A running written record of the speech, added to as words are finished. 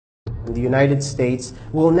The United States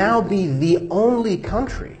will now be the only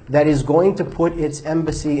country that is going to put its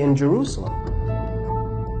embassy in Jerusalem.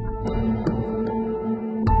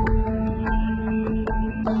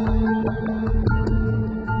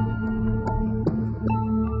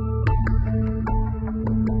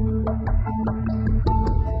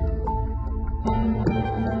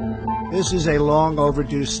 This is a long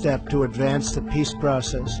overdue step to advance the peace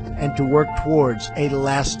process and to work towards a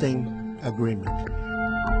lasting agreement.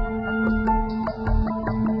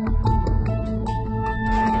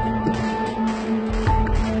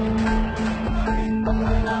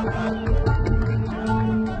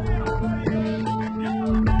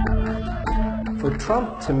 For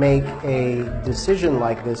Trump to make a decision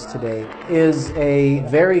like this today is a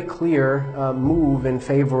very clear move in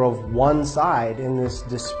favor of one side in this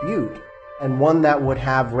dispute, and one that would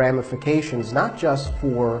have ramifications not just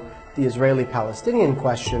for the Israeli-Palestinian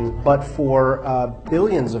question, but for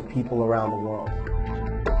billions of people around the world.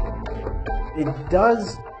 It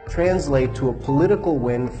does translate to a political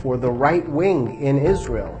win for the right wing in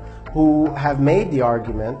Israel, who have made the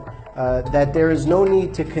argument that there is no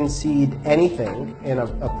need to concede anything in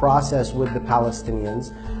a process with the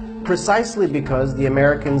Palestinians, precisely because the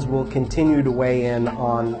Americans will continue to weigh in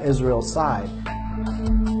on Israel's side.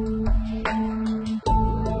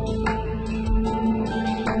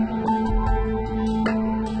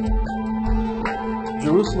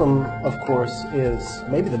 Jerusalem, of course, is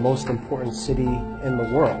maybe the most important city in the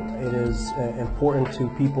world. It is important to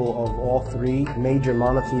people of all three major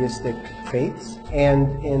monotheistic faiths.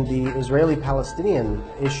 And in the Israeli-Palestinian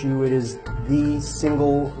issue, it is the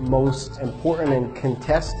single most important and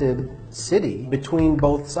contested city between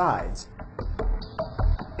both sides.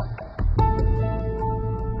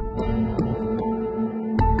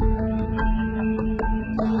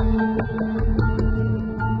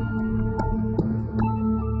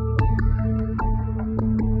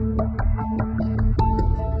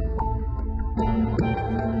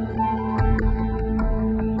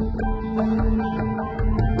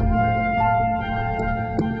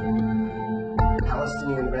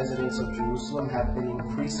 Palestinian residents of Jerusalem have been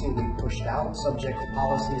increasingly pushed out, subject to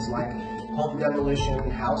policies like home demolition,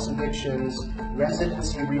 house evictions,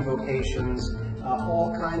 residency revocations,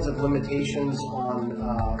 all kinds of limitations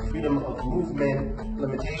on freedom of movement,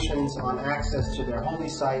 limitations on access to their holy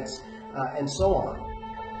sites, and so on.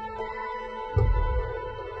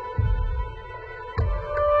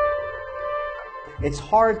 It's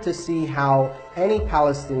hard to see how any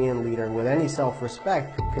Palestinian leader with any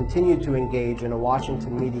self-respect could continue to engage in a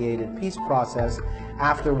Washington-mediated peace process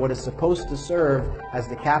after what is supposed to serve as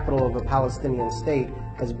the capital of a Palestinian state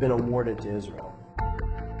has been awarded to Israel.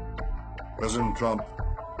 President Trump,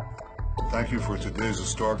 thank you for today's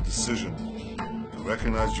historic decision to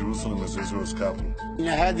recognize Jerusalem as Israel's capital.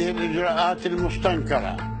 هذه الإجراءات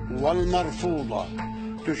المستنكرة والمرفوضة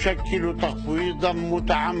تشكل تقويضا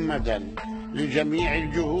متعمدا لجميع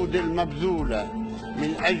الجهود المبذولة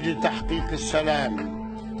من أجل تحقيق السلام.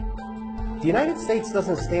 The United States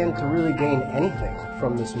doesn't stand to really gain anything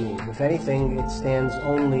from this move. If anything, it stands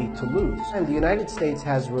only to lose. And the United States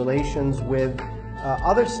has relations with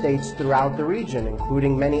other states throughout the region,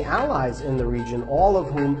 including many allies in the region, all of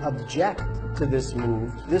whom object to this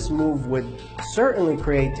move. This move would certainly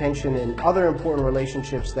create tension in other important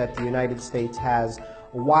relationships that the United States has,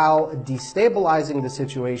 while destabilizing the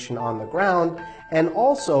situation on the ground and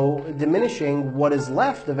also diminishing what is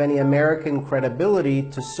left of any American credibility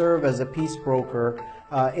to serve as a peace broker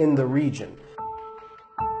in the region.